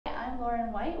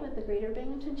Lauren White with the Greater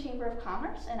Binghamton Chamber of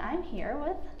Commerce, and I'm here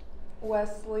with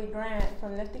Wesley Grant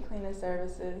from Nifty Cleaning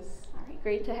Services. All right,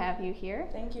 great to have you here.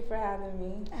 Thank you for having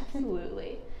me.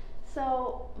 Absolutely.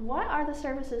 So, what are the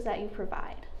services that you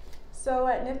provide? So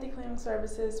at Nifty Cleaning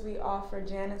Services, we offer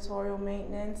janitorial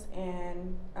maintenance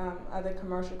and other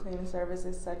commercial cleaning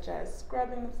services such as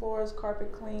scrubbing the floors,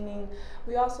 carpet cleaning.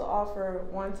 We also offer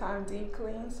one-time deep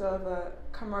clean, so if a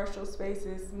commercial space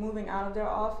is moving out of their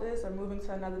office or moving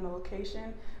to another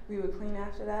location, we would clean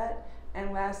after that.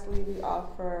 And lastly, we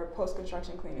offer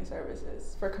post-construction cleaning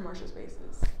services for commercial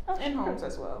spaces and homes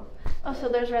as well. Oh, so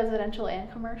there's residential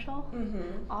and commercial?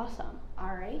 Mm-hmm. Awesome.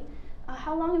 All right.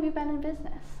 How long have you been in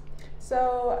business?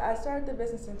 So I started the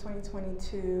business in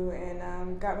 2022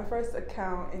 and got my first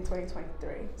account in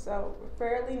 2023. So we're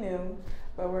fairly new,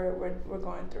 but we're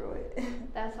going through it.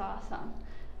 That's awesome.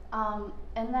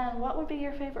 And then what would be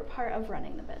your favorite part of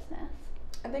running the business?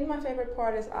 I think my favorite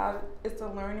part is it's the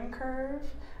learning curve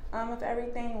of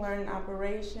everything, learning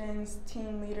operations,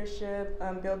 team leadership,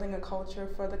 building a culture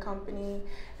for the company.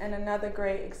 And another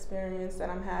great experience that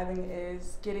I'm having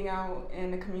is getting out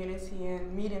in the community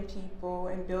and meeting people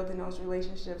and building those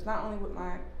relationships, not only with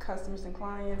my customers and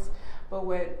clients, but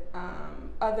with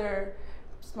other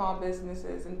small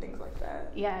businesses and things like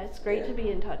that. Yeah, it's great to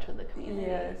be in touch with the community.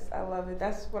 Yes, I love it.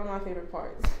 That's one of my favorite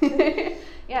parts.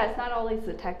 Yeah, it's not always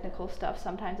the technical stuff.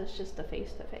 Sometimes it's just the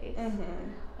face-to-face.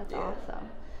 Mm-hmm. That's awesome.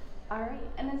 All right,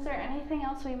 and is there anything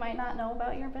else we might not know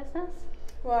about your business?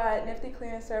 Well, at Nifty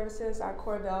Cleaning Services, our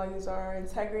core values are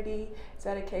integrity,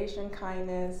 dedication,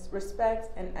 kindness,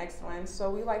 respect, and excellence. So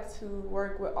we like to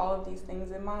work with all of these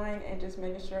things in mind and just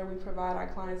making sure we provide our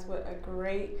clients with a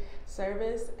great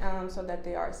service so that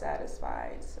they are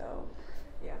satisfied. So,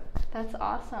 yeah. That's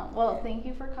awesome. Well, thank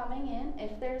you for coming in.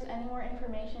 If there's any more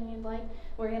information you'd like,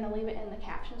 we're going to leave it in the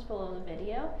captions below the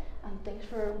video. Thanks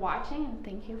for watching, and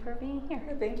thank you for being here.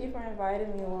 Thank you for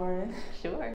inviting me, Lauren. Sure.